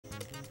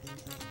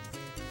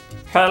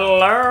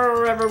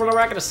Hello, everyone.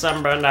 Welcome to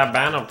Sunburned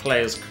Albino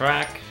plays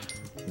Croc.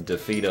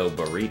 Defeato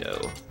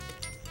Burrito.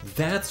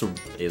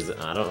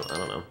 I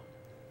don't know.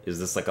 Is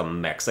this like a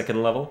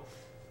Mexican level?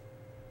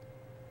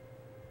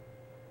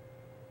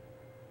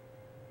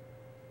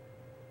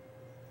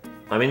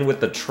 I mean, with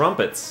the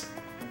trumpets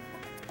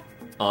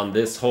on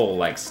this whole,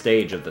 like,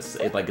 stage of this,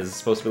 like, is it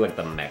supposed to be like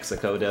the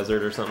Mexico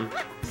desert or something?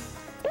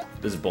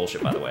 This is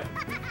bullshit, by the way.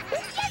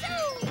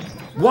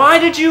 Why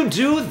did you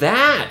do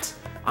that?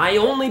 I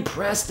only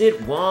pressed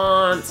it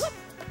once.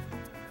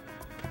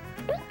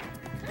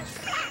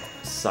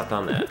 Suck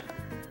on that.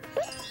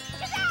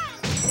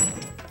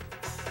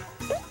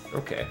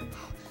 Okay.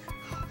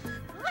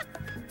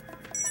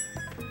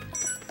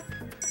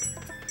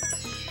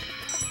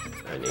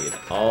 I need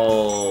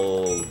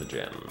all the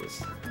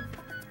gems.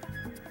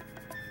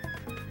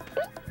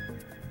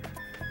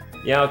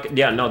 Yeah, okay,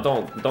 yeah, no,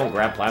 don't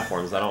grab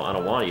platforms. I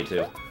don't want you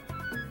to.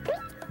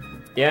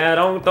 Yeah,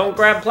 don't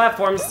grab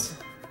platforms.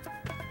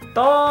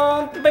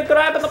 Don't be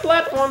grabbing the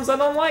platforms. I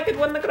don't like it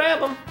when they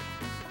grab them.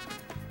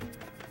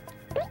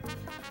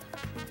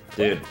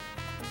 Dude.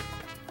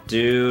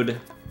 Dude,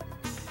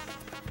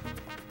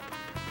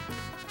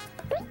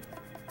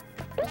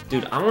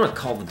 I want to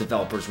call the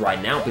developers right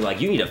now and be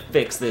like, you need to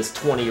fix this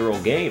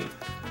 20-year-old game.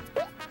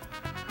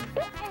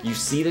 You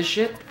see this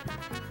shit?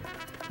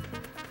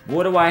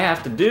 What do I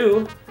have to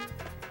do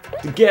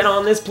to get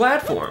on this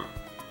platform?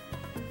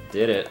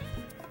 Did it.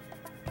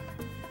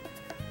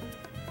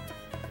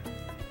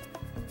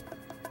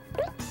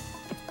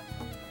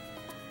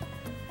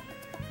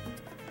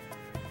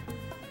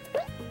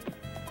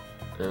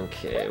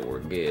 Okay, we're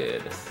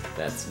good.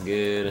 That's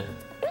good.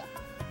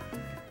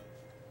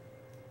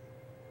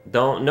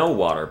 No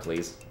water,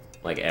 please.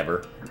 Like,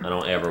 ever. I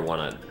don't ever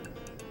want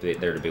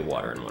there to be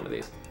water in one of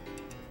these.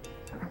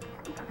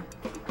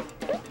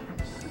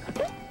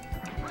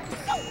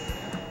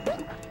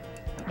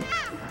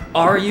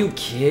 Are you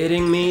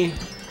kidding me?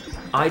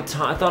 I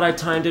thought I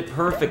timed it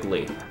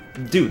perfectly.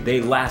 Dude,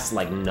 they last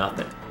like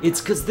nothing.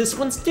 It's because this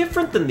one's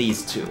different than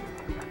these two.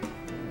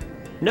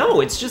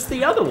 No, it's just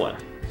the other one.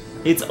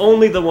 It's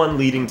only the one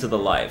leading to the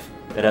life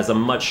that has a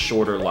much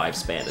shorter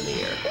lifespan in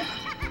the air.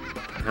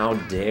 How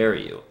dare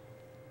you?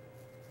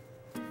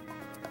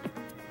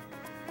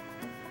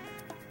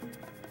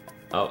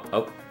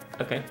 Oh,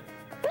 okay.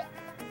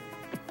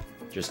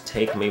 Just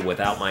take me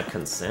without my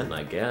consent,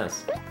 I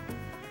guess.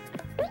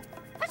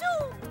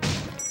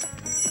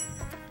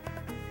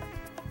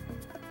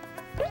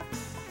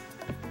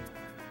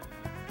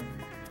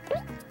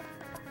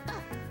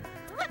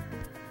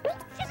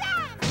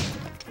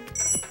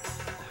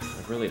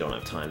 I really don't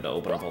have time to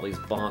open up all these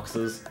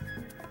boxes.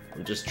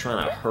 I'm just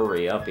trying to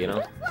hurry up, you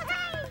know?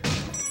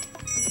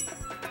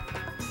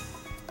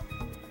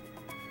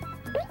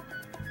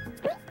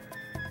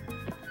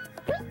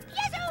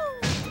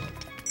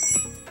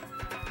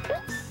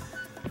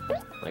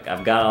 Like,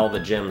 I've got all the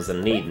gems I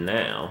need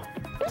now.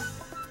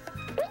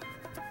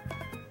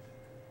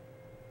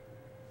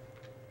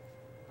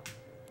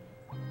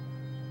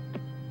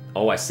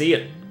 Oh, I see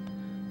it.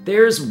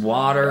 There's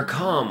water,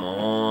 come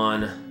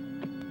on.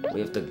 We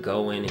have to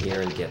go in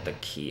here and get the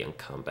key and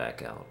come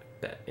back out.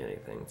 Bet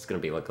anything. It's gonna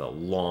be like a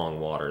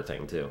long water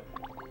thing, too.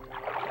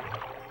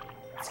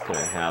 It's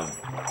gonna have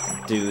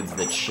dudes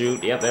that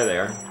shoot. Yep, there they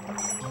are.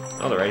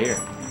 Oh, they're right here.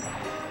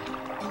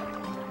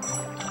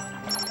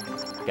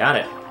 Got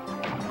it.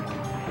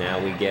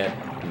 Now we get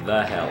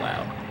the hell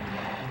out.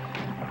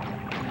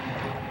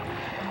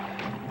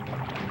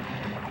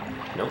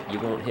 Nope, you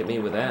won't hit me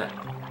with that.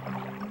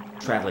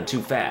 Traveling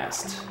too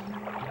fast.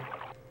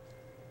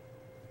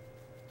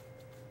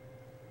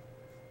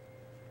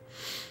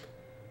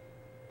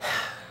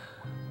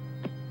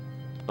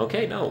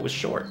 Okay, no, it was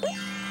short.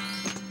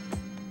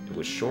 It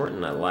was short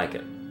and I like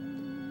it.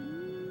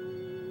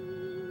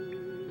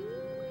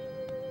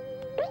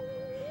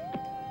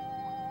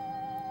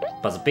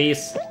 Puzzle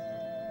piece.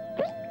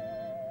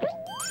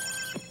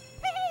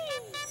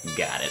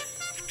 Got it.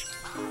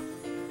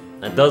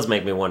 That does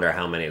make me wonder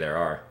how many there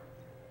are.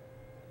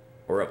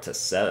 We're up to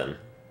 7.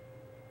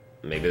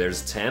 Maybe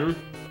there's 10?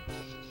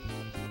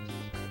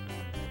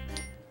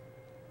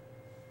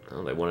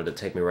 Oh, they wanted to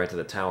take me right to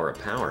the Tower of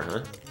Power,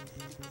 huh?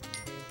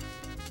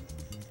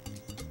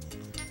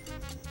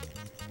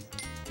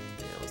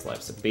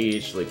 Life's a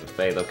beach, leap of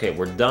faith. Okay,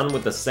 we're done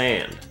with the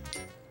sand.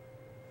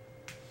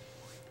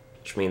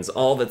 Which means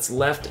all that's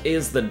left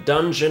is the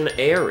dungeon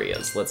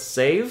areas. Let's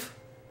save.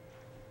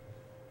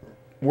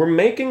 We're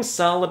making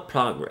solid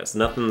progress.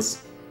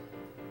 Nothing's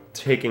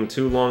taking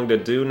too long to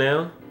do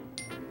now.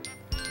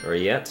 Or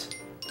yet.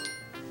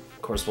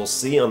 Of course, we'll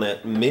see on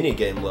that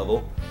minigame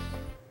level.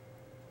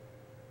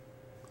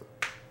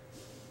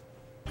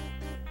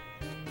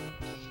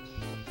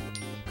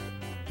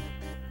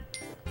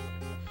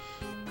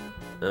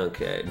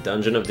 Okay,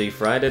 Dungeon of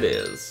Defried it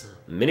is.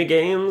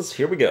 Minigames,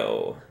 here we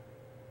go.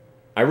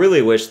 I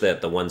really wish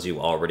that the ones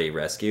you already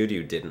rescued,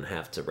 you didn't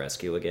have to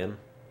rescue again.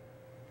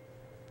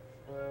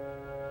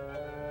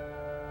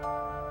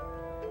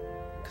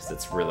 Because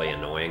it's really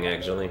annoying,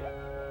 actually.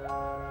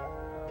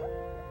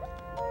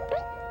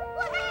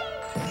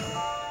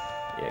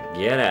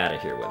 Get out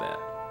of here with that.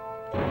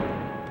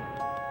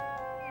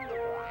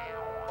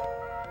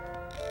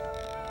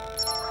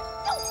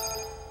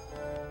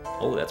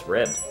 Oh, that's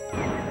red.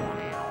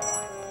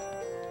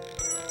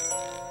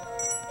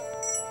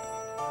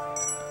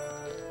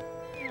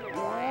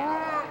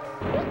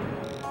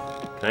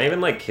 Can I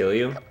even, like, kill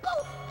you?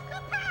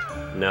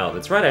 No,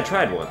 that's right, I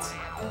tried once.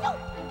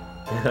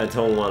 I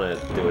don't want to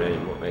do it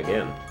anymore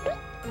again.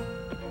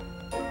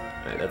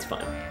 Alright, that's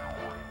fine.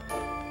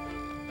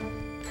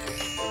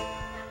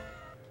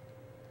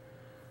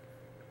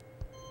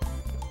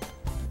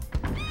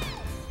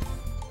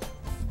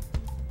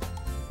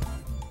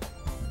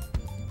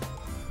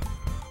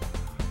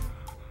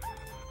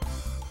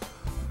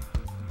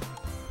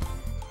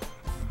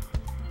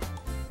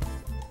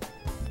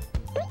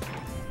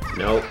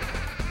 Nope.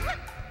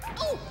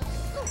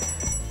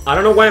 I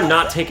don't know why I'm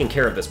not taking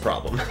care of this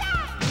problem.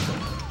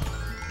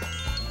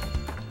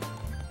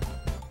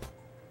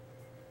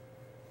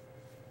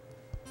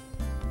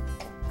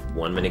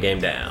 One minigame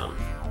down.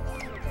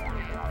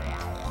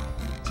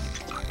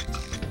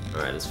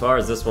 Alright, as far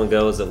as this one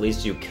goes, at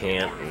least you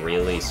can't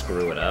really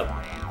screw it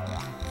up.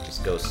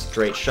 Just go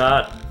straight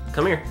shot.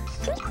 Come here.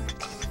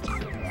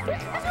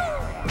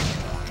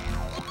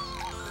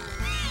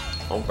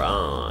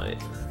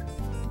 Alright.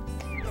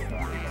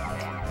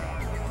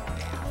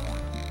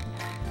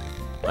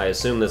 I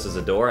assume this is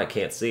a door. I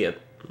can't see it.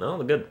 No,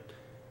 they're good.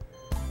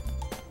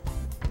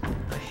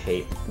 I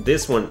hate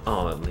this one.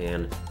 Oh,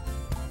 man.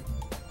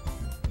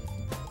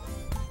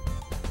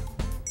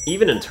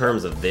 Even in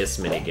terms of this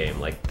minigame,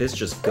 like, this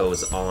just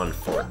goes on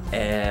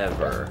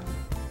forever.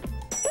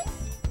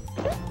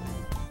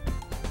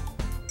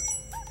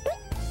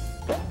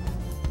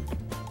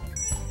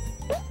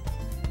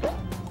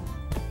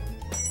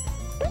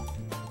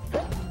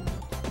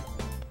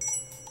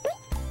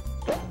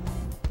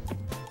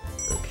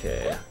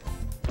 Okay.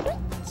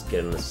 Let's get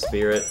in the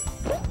spirit.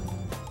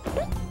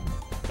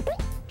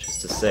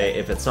 Just to say,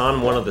 if it's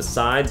on one of the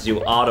sides, you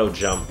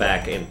auto-jump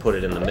back and put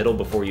it in the middle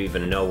before you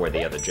even know where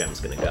the other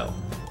gem's gonna go.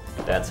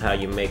 That's how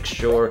you make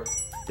sure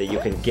that you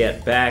can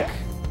get back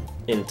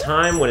in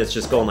time when it's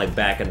just going, like,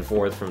 back and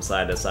forth from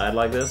side to side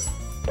like this.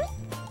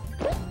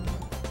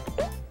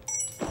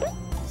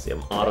 See,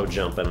 I'm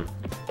auto-jumping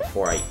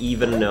before I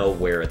even know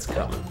where it's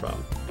coming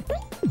from.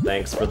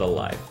 Thanks for the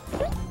life.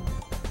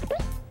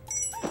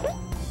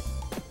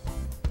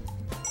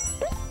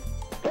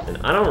 And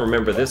I don't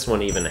remember this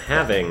one even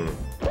having,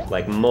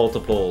 like,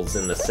 multiples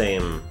in the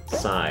same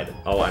side.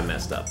 Oh, I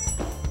messed up.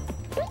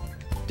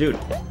 Dude,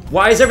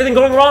 why is everything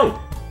going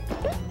wrong?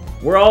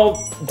 We're all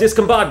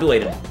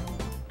discombobulated.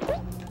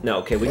 No,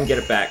 okay, we can get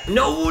it back.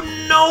 No,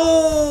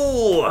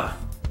 no!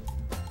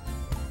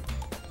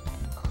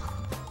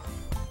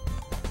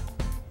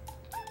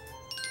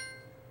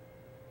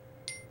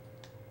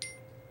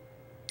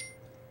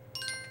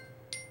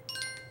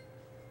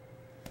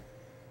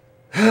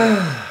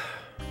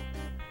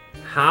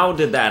 How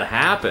did that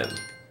happen?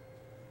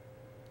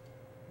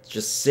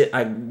 Just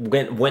I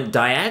went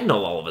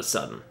diagonal all of a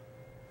sudden.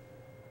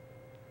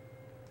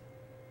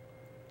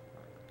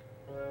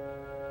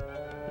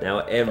 Now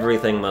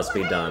everything must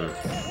be done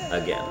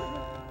again.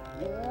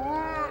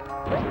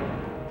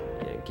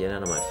 Yeah, get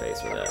out of my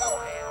face with that.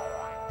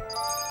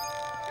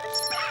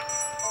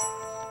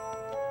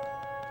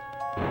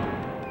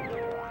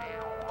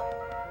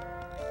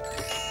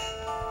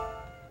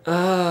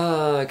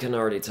 I can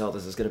already tell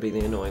this is gonna be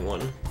the annoying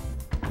one.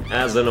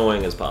 As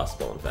annoying as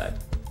possible, in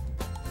fact.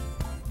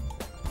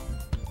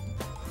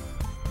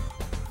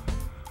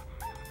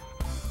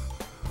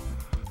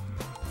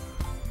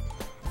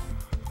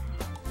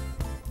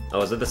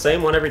 Oh, is it the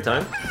same one every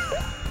time?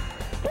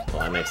 Well,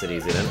 that makes it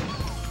easy then.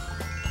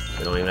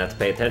 We don't even have to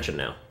pay attention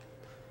now.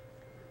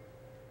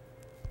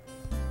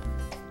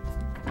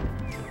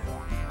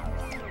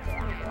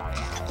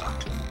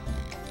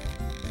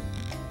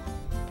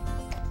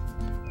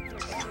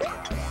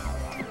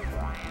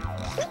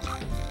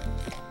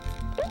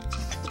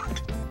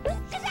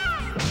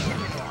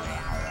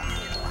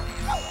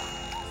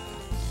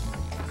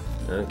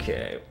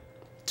 Okay.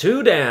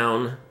 2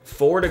 down,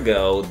 4 to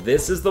go.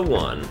 This is the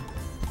one.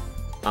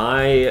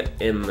 I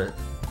am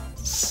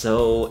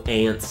so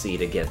antsy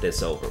to get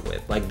this over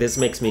with. Like, this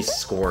makes me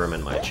squirm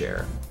in my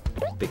chair.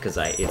 Because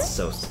I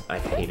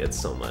hate it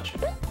so much.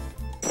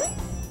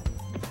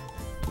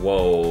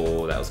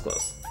 Whoa, that was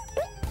close.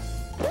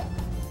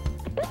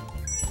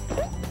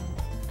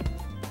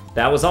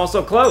 That was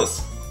also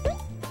close!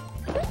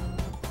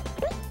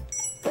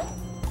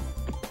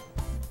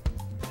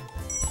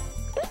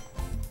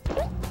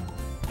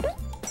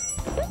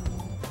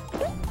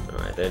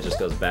 Alright, that just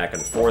goes back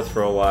and forth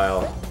for a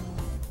while.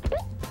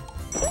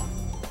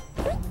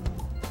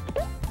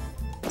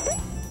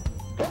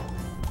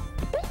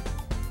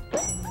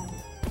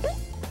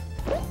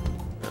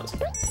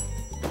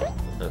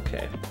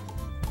 Okay.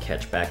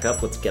 Catch back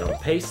up, let's get on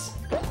pace.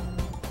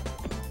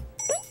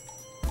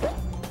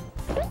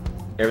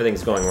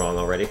 Everything's going wrong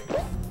already.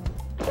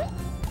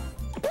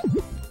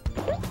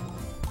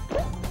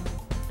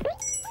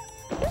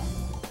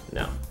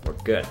 No, we're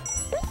good.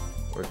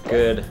 We're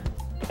good.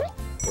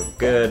 We're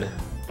good.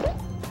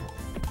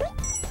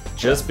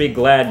 Just be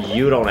glad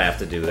you don't have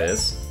to do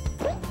this.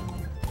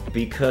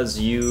 Because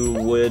you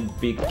would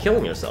be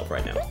killing yourself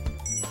right now.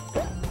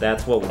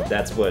 That's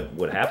what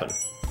would happen.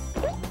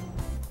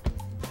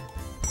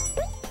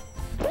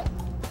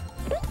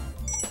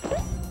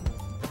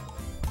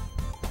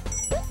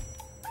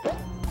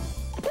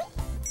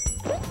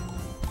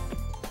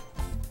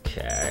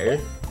 Okay.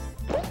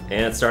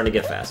 And it's starting to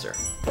get faster.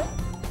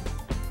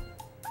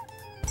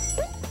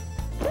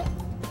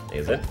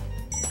 Is it?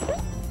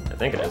 I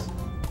think it is.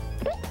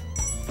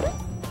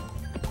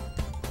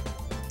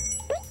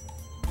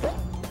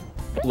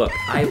 Look,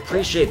 I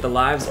appreciate the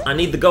lives. I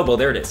need the Gobbo.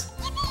 There it is.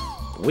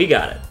 We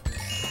got it.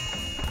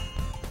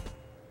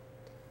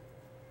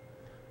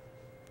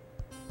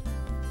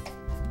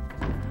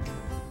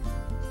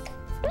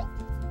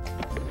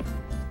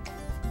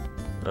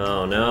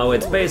 Oh no,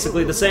 it's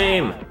basically the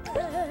same.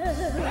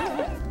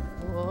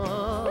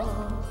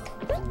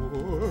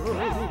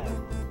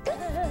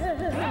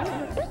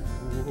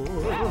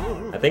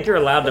 I think you're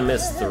allowed to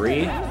miss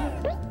 3. I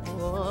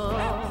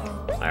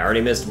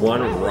already missed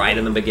 1 right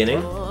in the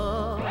beginning.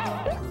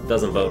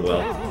 Doesn't bode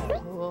well.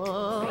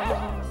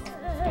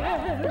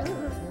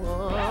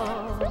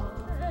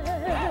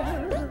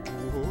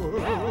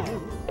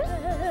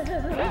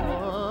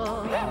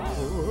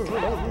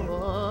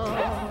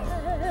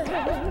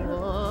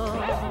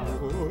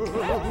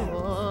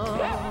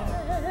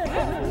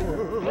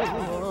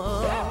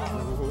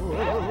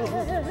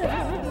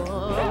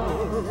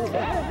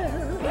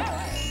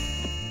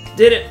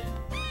 Did it!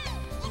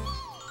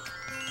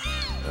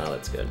 Oh,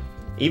 that's good.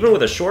 Even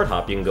with a short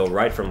hop, you can go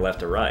right from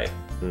left to right,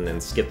 and then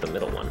skip the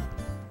middle one.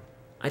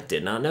 I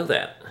did not know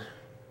that.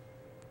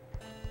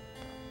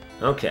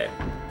 Okay.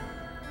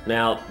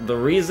 Now, the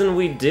reason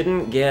we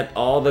didn't get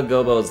all the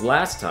Gobbos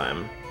last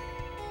time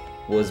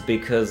was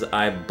because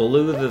I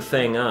blew the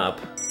thing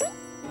up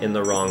in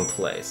the wrong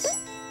place.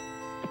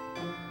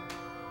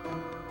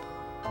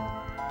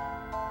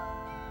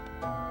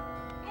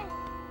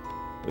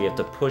 We have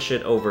to push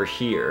it over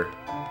here.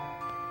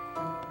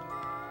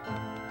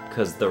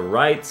 Because the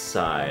right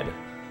side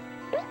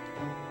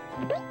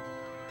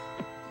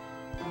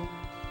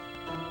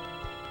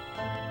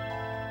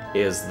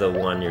is the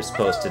one you're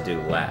supposed to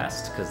do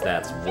last, because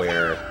that's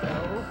where...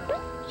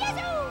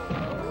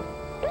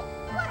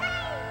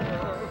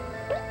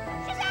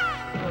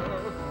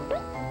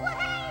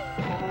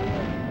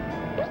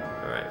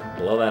 Alright,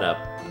 blow that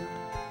up.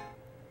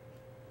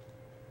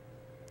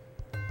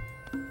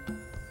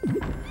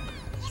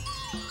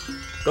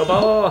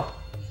 Gobbo!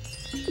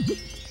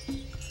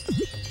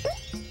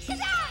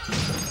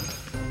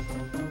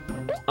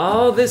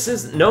 Oh, this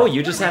is... No,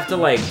 you just have to,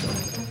 like,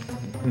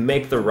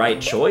 make the right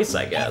choice,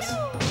 I guess.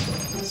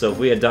 So if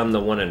we had done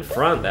the one in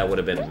front, that would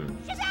have been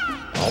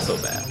also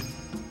bad.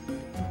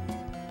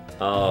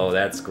 Oh,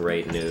 that's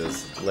great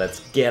news. Let's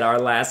get our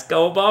last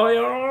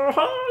Gobbo!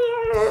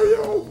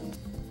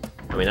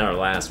 I mean, not our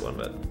last one,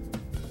 but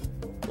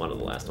one of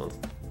the last ones.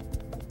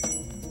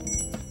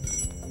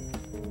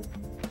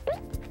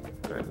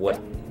 Alright, what,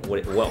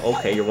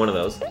 okay, you're one of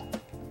those.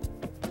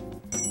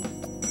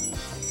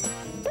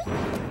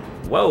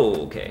 Whoa,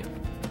 okay.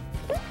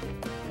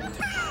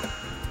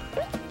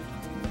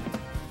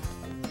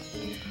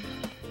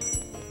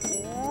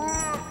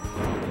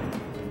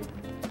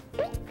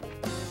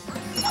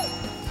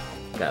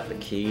 Got the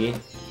key.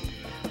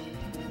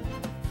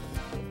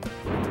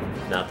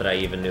 Not that I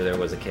even knew there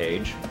was a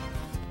cage.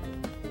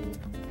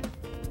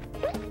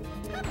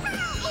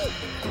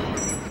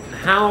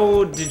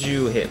 How did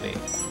you hit me?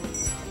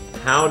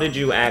 How did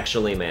you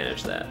actually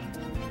manage that?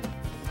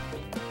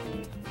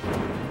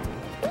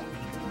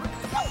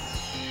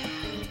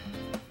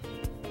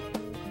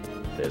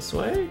 This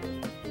way?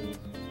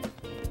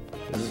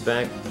 This is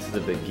back to the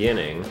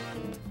beginning.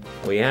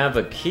 We have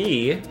a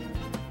key,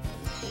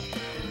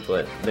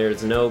 but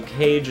there's no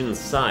cage in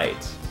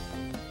sight.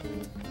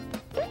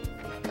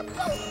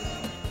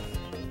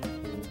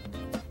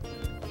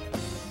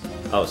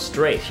 Oh,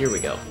 straight, here we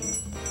go.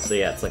 So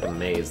yeah, it's like a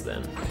maze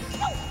then.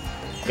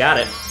 Got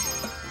it!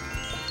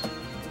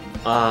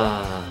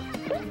 Ah,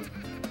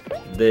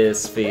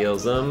 this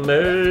feels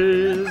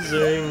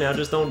amazing. Now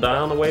just don't die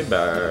on the way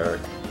back.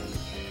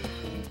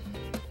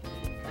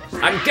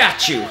 I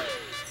got you!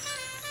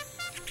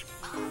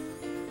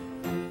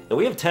 And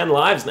we have 10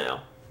 lives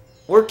now.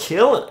 We're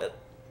killing it.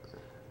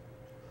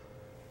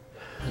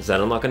 Does that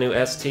unlock a new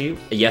ST?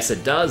 Yes,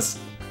 it does.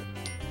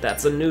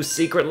 That's a new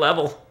secret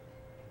level.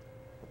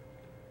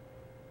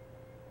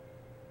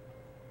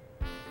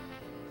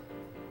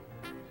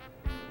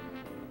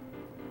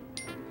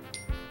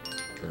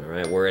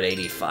 Alright, we're at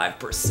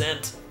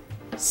 85%.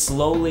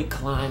 Slowly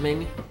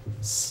climbing,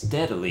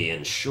 steadily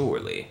and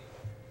surely.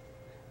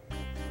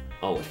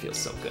 Oh, it feels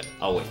so good.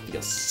 Oh, it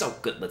feels so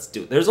good. Let's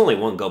do it. There's only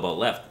one Gobbo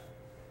left.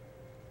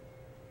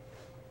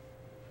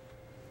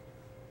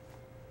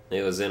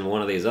 It was in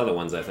one of these other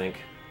ones, I think.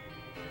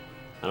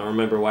 I don't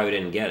remember why we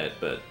didn't get it,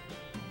 but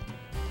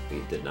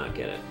we did not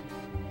get it.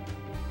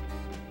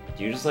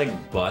 Do you just,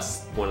 like,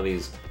 bust one of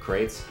these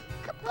crates?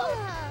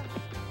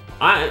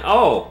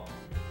 Oh!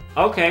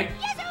 Okay.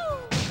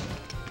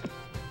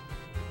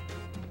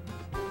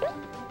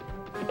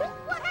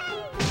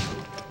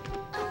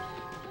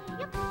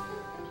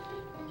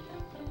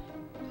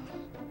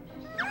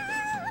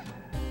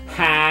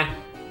 Ha!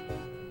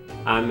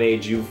 I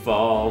made you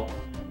fall.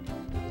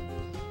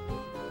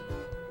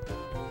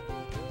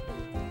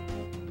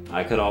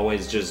 I could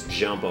always just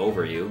jump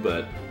over you,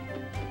 but...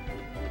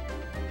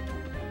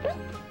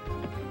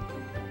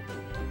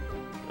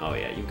 Oh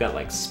yeah, you've got,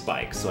 like,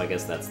 spikes, so I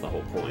guess that's the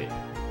whole point.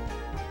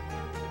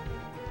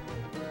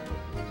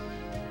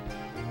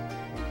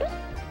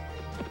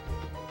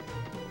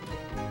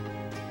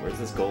 Where's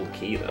this gold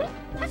key, though?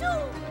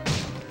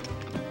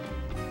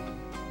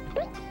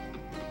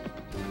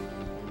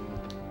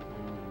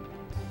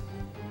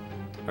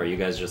 Are you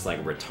guys just,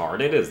 like,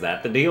 retarded? Is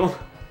that the deal?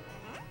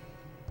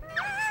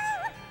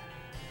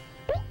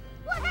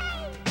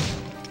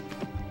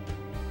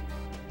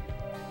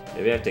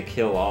 Maybe I have to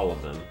kill all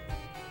of them.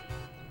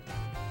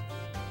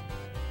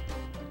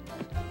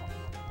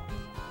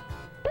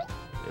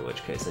 In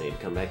which case I need to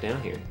come back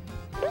down here.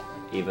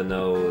 Even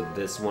though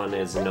this one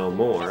is no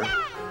more.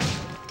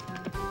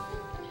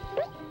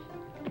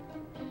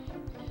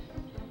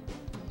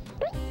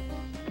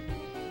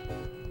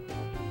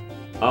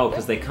 Oh,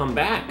 because they come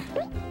back.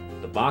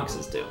 The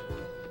boxes do.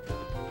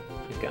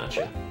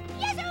 Gotcha.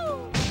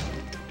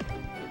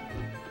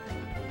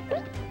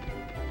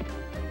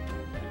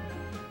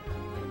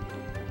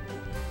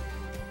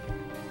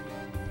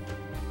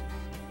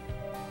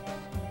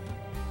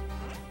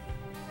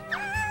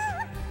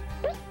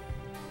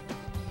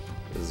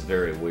 This is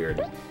very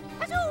weird.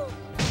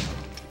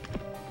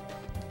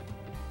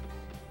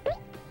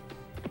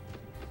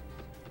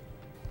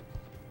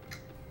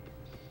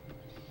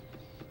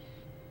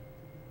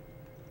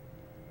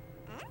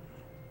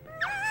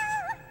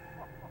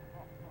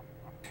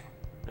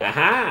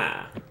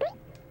 Aha!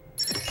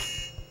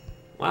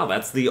 Wow,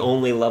 that's the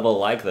only level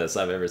like this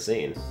I've ever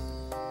seen.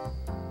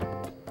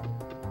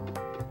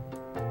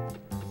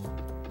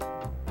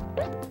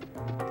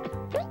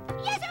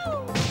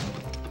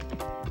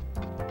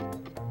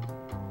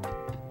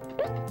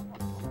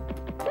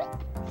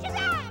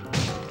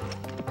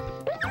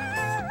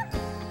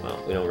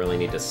 Well, we don't really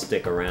need to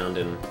stick around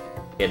and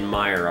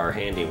admire our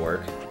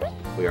handiwork.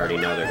 We already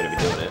know they're going to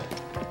be doing it.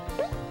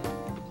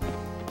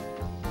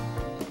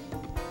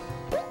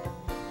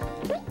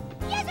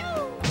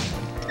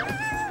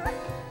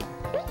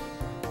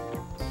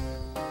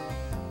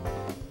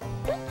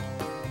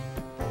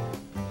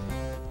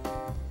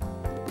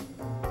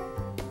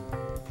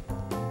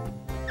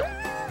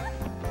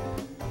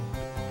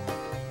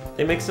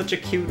 They make such a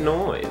cute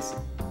noise.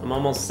 I'm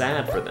almost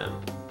sad for them.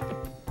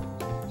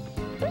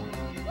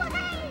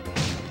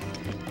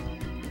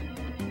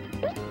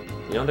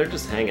 You know, they're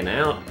just hanging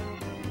out.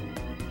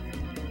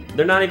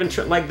 They're not even,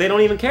 like, they don't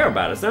even care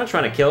about us. They're not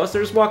trying to kill us,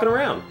 they're just walking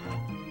around.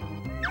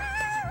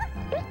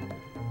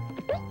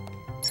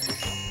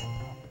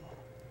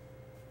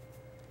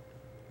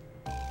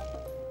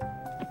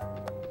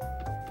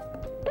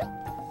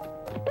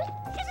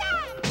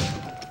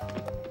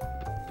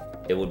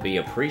 It would be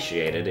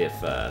appreciated if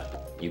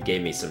you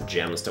gave me some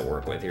gems to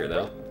work with here,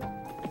 though.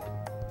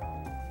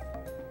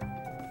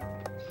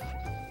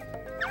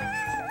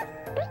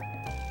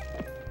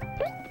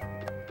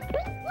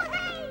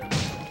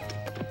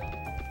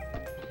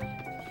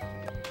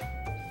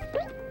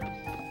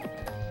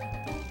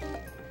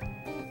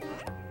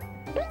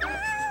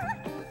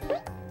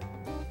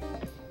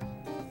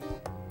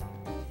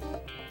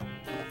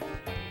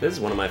 This is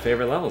one of my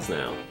favorite levels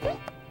now.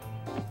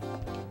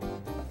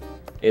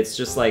 It's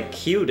just, like,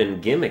 cute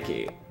and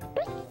gimmicky.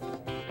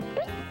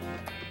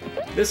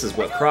 This is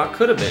what Croc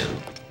could have been.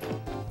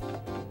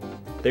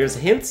 There's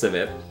hints of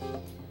it.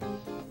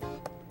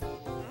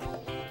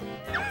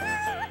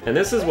 And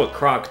this is what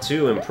Croc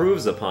 2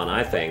 improves upon,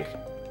 I think,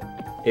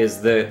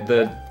 is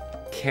the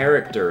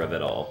character of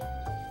it all.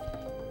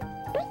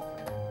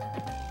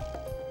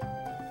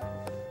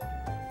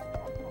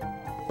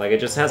 Like, it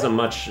just has a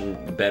much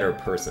better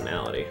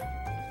personality.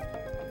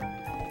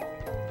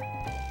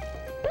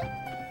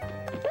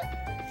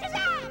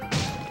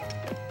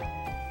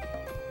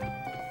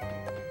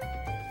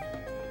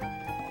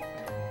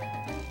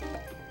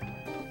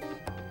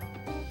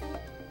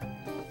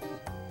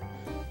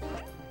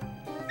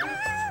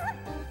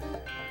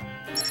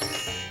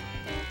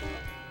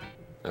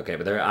 Okay,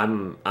 but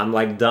I'm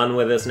like done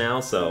with this now,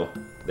 so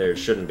there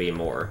shouldn't be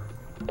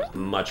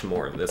much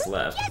more of this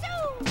left.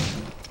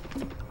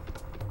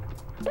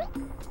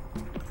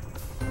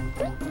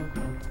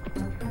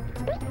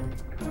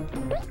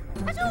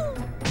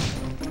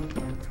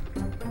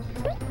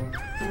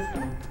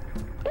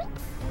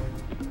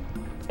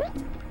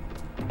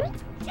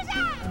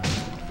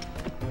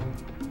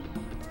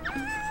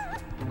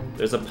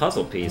 There's a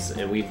puzzle piece,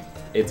 and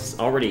it's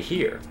already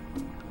here.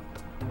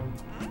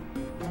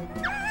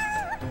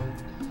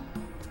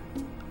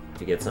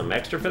 You get something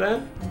extra for that?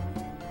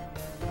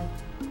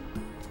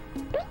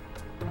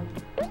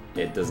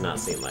 It does not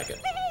seem like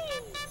it.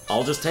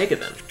 I'll just take it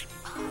then.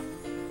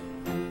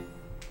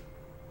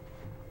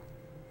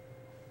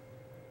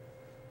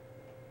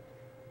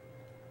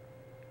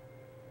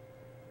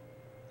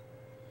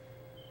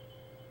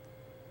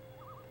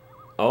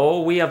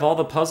 Oh, we have all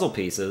the puzzle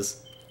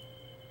pieces.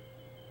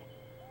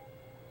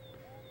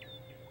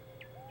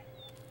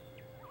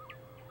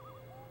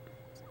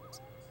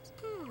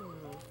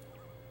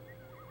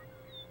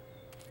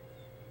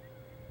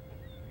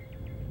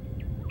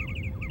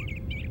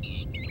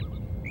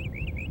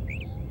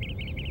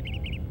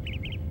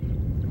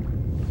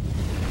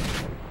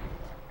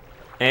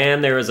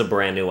 And there is a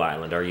brand new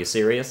island. Are you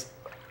serious?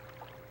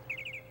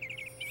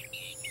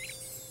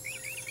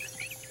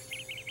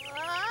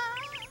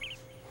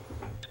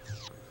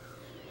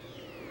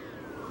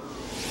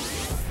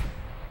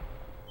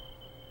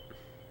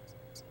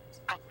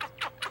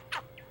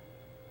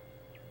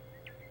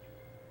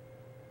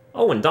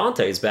 Oh, and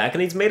Dante's back,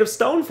 and he's made of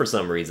stone for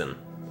some reason.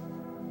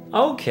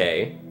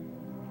 Okay.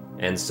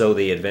 And so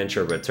the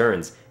adventure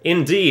returns.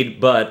 Indeed,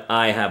 but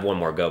I have one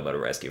more Gobbo to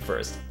rescue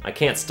first. I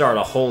can't start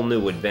a whole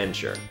new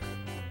adventure.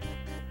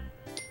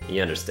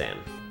 You understand?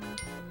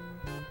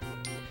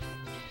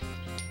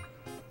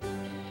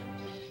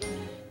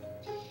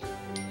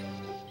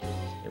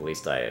 At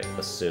least I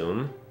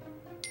assume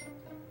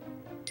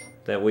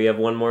that we have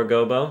one more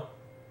Gobbo.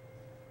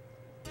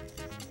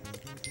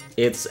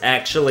 It's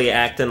actually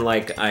acting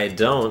like I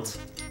don't,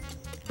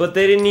 but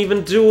they didn't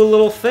even do a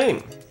little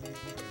thing.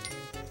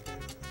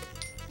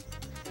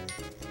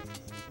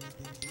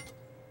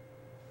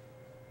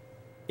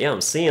 Yeah,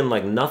 I'm seeing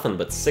like nothing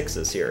but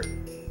sixes here.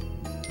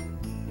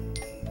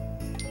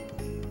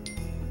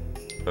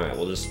 Alright,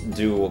 we'll just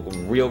do a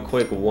real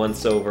quick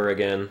once over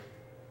again.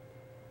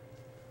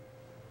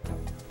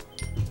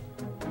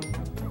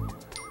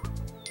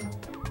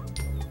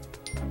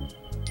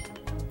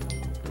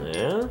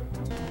 Yeah.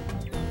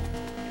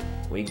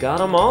 We got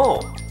them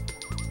all.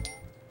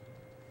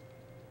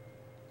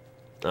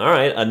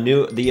 Alright,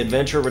 the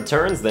adventure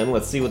returns then.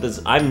 Let's see what this...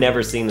 I've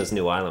never seen this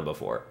new island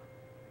before.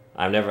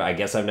 I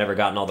guess I've never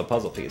gotten all the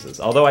puzzle pieces.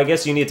 Although I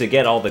guess you need to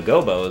get all the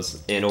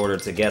Gobbos in order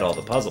to get all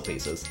the puzzle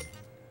pieces.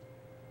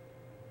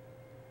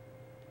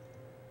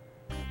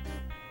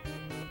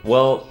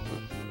 Well,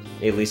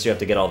 at least you have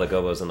to get all the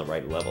Gobbos in the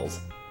right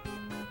levels.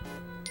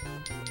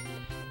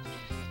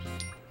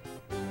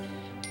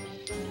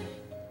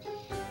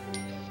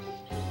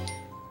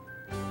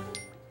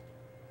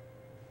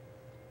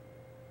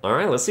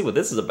 Alright, let's see what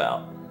this is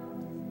about.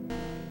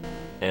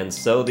 And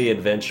so the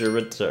adventure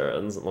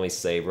returns. Let me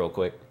save real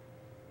quick.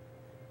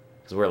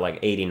 Because we're at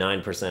like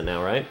 89%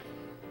 now, right?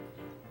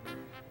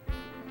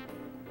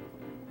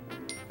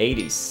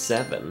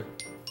 87?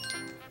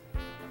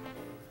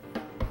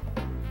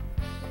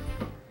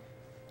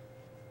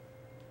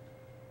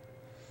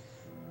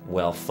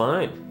 Well,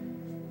 fine.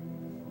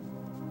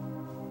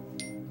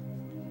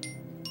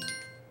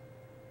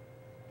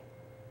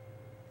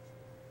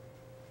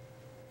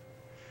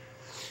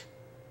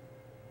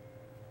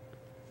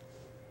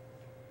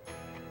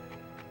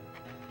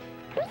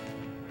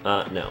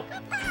 No.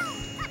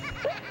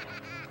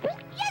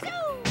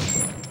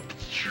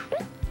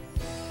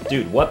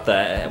 Dude, what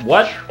the...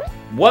 What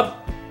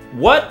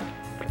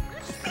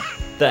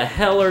the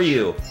hell are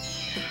you?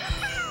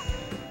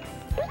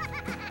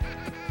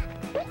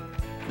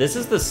 This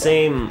is the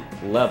same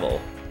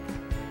level.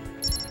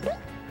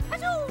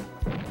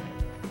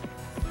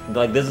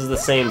 Like, this is the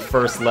same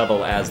first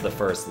level as the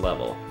first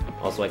level.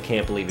 Also, I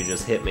can't believe you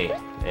just hit me.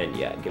 And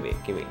yeah, give me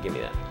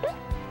that.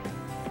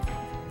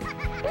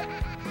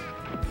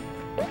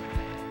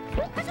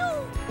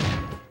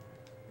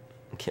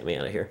 Get me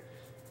out of here.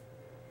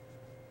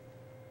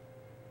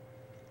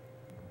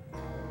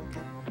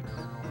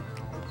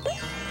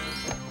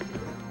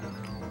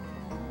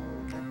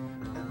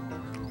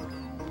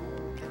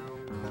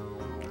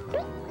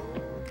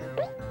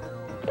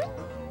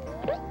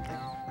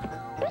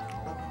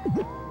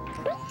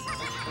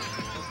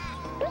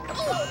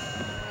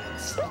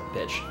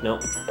 Bitch.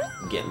 Nope.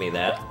 Get me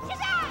that.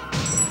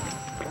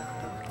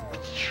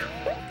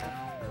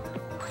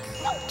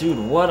 Dude,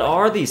 what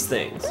are these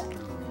things?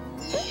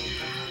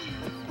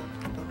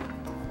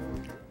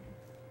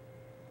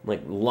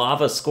 Like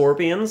lava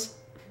scorpions?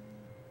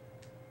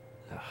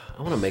 Ugh,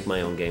 I want to make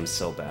my own game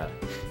so bad.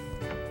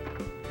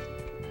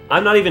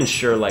 I'm not even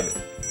sure, like,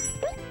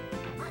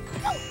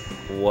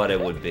 what it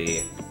would be.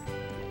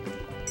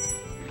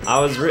 When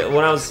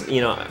I was,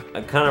 you know,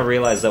 I kind of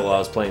realized that while I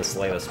was playing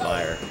Slay the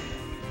Spire.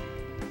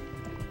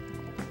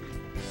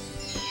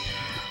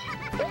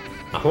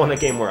 I want a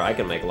game where I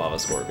can make lava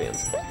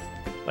scorpions.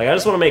 Like, I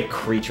just want to make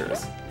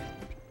creatures.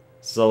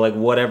 So, like,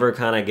 whatever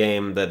kind of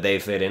game that they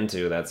fit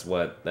into, that's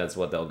what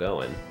they'll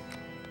go in.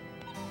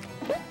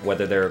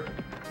 Whether they're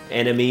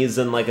enemies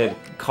in, like, a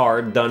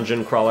card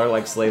dungeon crawler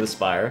like Slay the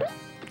Spire.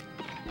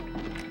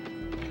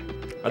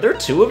 Are there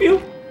two of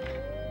you?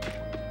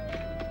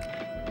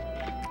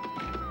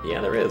 Yeah,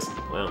 there is.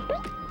 Wow.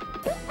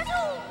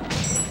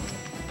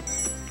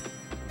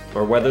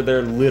 Or whether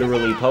they're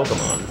literally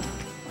Pokemon.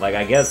 Like,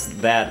 I guess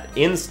that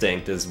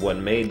instinct is what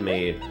made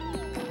me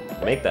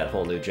make that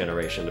whole new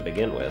generation to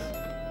begin with.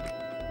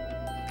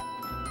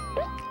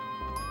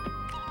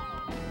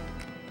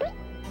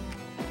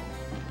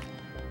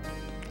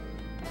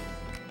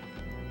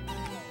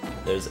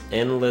 There's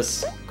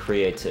endless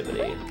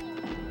creativity.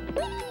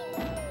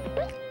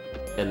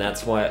 And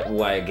that's why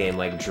a game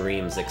like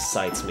Dreams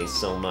excites me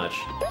so much.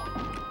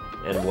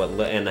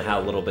 And how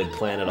Little Big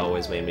Planet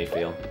always made me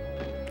feel.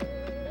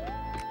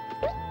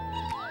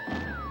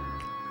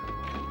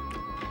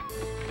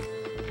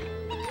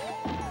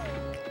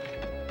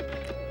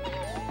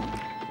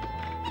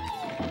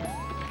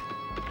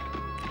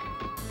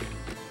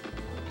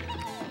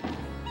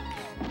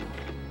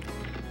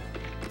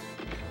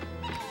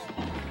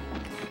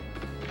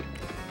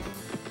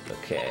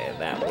 Okay,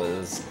 that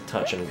was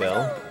touch and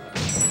go.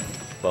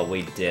 But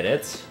we did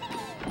it.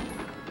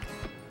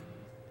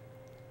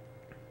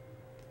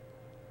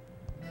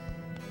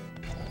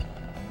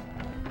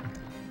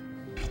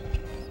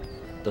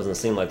 Doesn't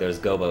seem like there's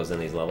Gobbos in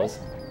these levels.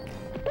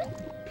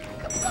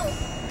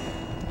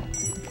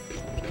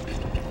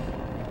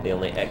 The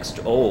only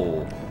extra...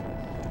 Oh!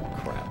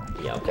 Crap.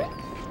 Yeah, okay.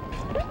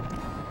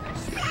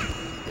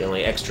 The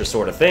only extra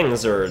sort of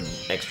things are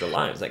extra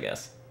lives, I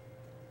guess.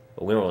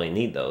 But we don't really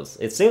need those.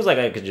 It seems like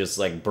I could just,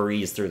 like,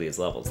 breeze through these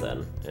levels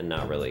then, and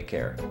not really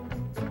care.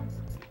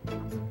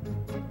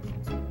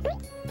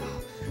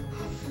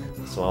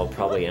 So I'll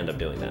probably end up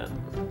doing that.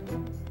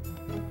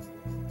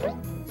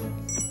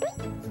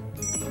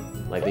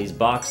 Like, these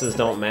boxes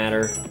don't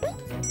matter.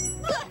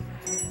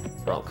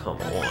 Oh, come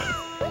on.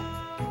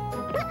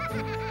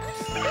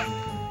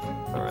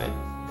 Alright.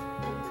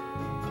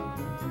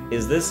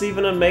 Is this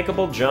even a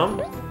makeable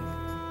jump?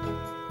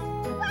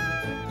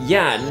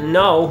 Yeah,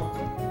 no.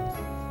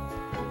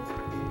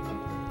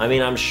 I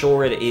mean, I'm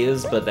sure it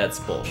is, but that's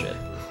bullshit.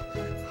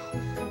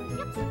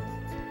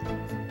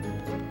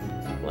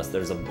 Unless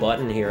there's a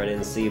button here I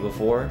didn't see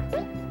before.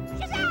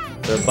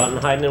 Is there a button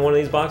hiding in one of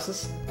these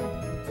boxes?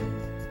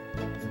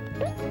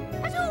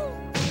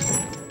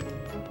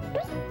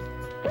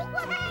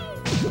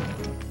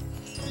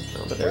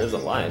 Oh, but there is a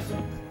life.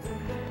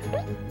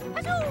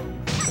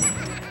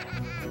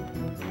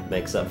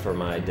 Makes up for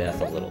my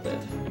death a little bit.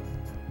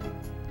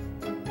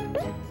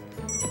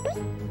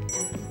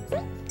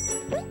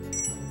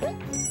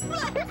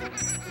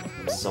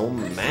 I'm so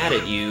mad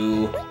at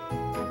you.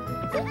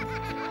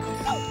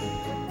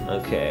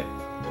 Okay.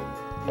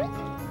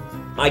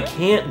 I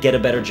can't get a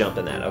better jump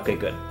than that. Okay,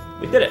 good.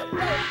 We did it.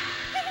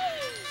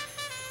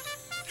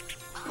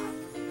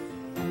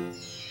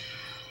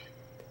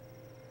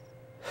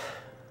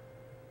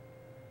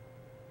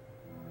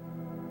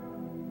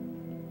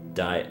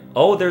 Die.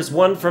 Oh, there's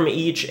one from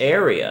each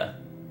area.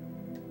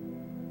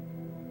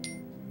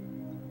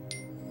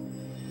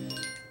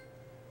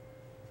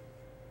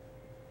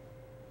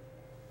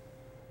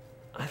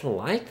 I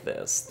like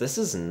this. This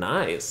is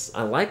nice.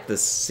 I like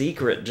this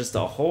secret, just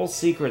a whole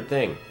secret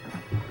thing.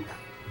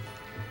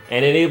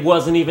 And it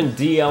wasn't even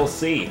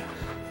DLC.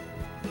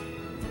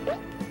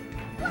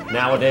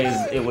 Nowadays,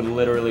 it would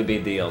literally be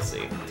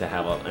DLC to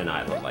have an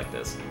island like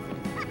this.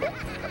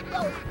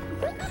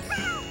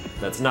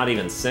 That's not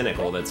even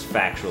cynical, that's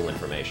factual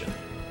information.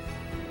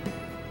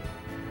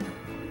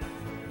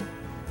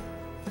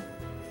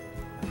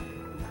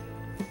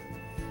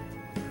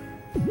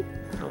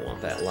 I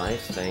want that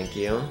life, thank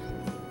you.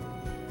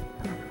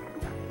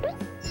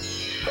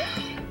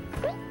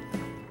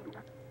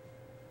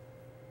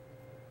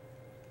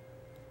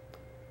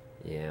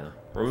 Yeah.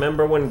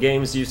 Remember when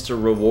games used to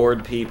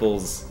reward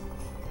people's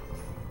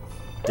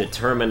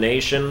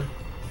determination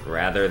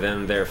rather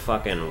than their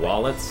fucking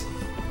wallets?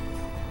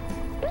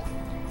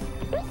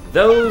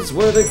 Those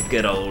were the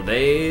good old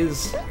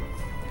days.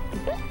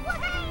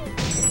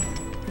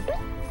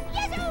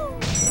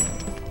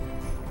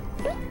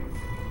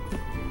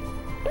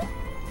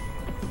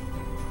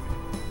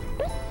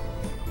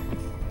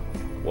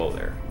 Whoa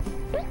there.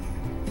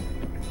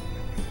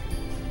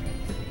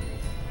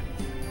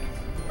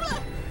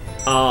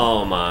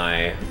 Oh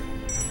my.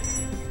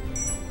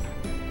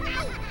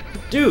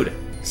 Dude,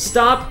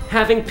 stop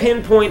having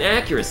pinpoint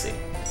accuracy.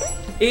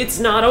 It's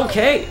not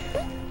okay.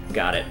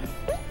 Got it.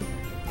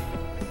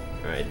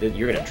 Alright,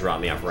 you're gonna drop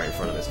me off right in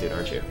front of this dude,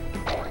 aren't you?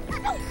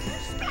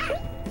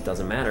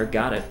 Doesn't matter,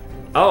 got it.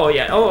 Oh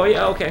yeah,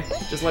 okay.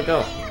 Just let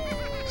go.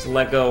 Just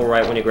let go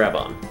right when you grab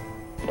on.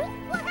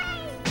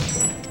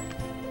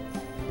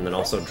 And then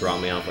also drop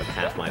me off with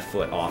half my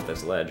foot off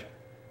this ledge.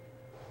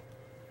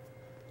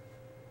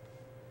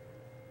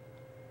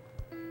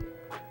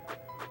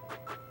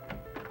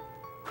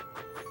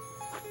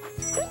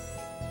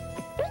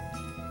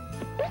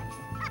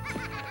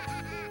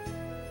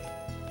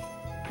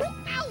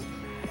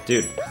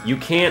 Dude, you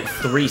can't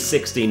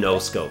 360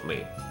 no-scope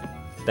me.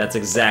 That's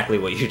exactly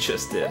what you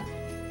just did.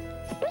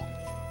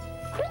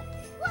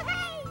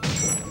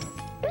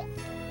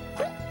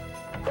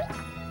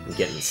 I'm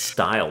getting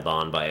styled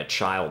on by a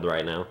child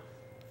right now.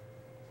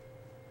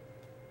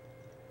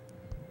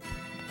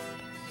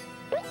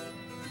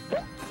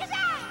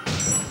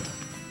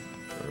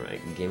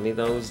 Alright, give me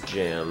those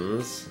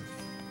gems.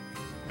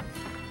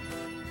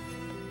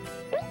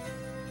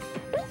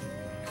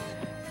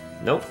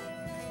 Nope.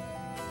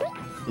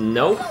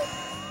 Nope.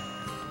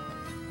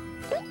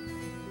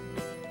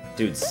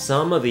 Dude,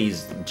 some of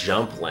these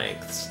jump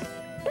lengths,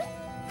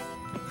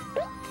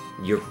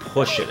 you're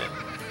pushing it.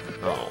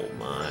 Oh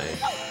my.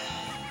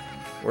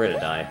 We're gonna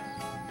die.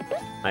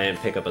 I didn't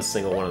pick up a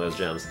single one of those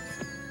gems.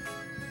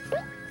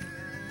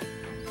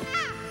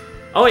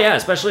 Oh yeah,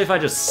 especially if I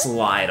just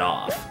slide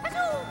off.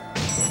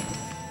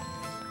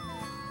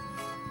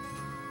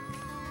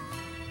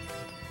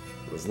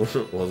 Let's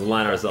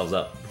line ourselves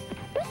up.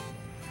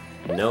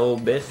 No,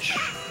 bitch.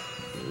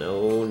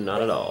 No,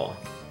 not at all.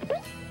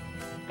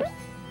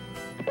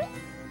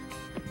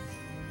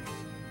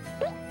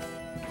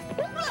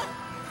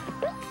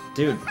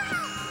 Dude,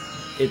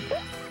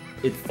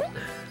 it's...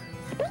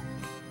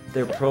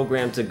 They're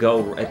programmed to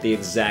go at the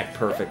exact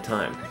perfect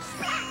time.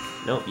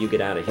 Nope, you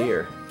get out of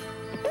here.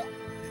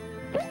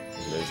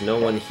 And there's no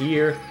one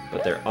here,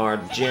 but there are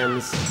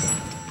gems.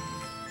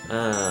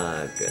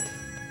 Ah, good.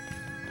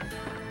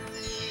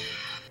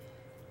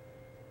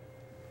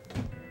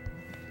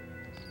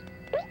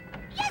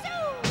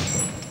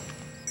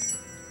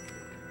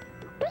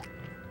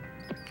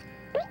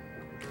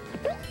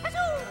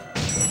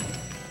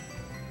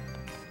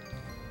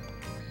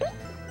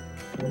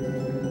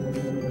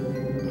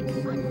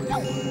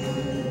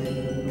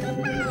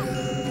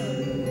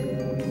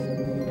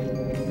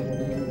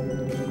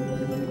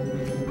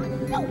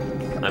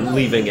 I'm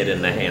leaving it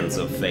in the hands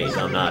of fate.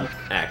 I'm not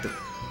active.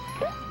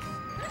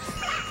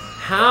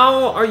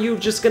 How are you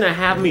just gonna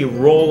have me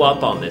roll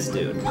up on this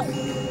dude?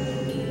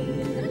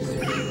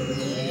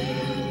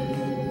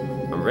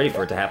 I'm ready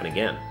for it to happen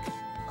again.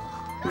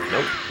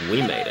 Nope,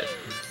 we made it.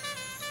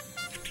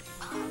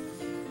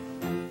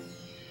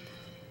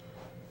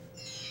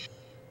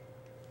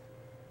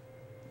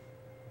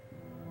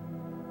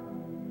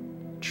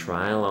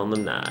 Trial on the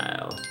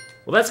Nile.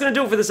 Well, that's going to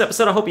do it for this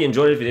episode. I hope you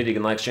enjoyed it. If you did, you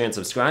can like, share, and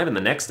subscribe. And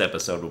the next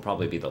episode will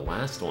probably be the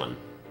last one.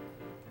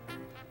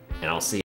 And I'll see you.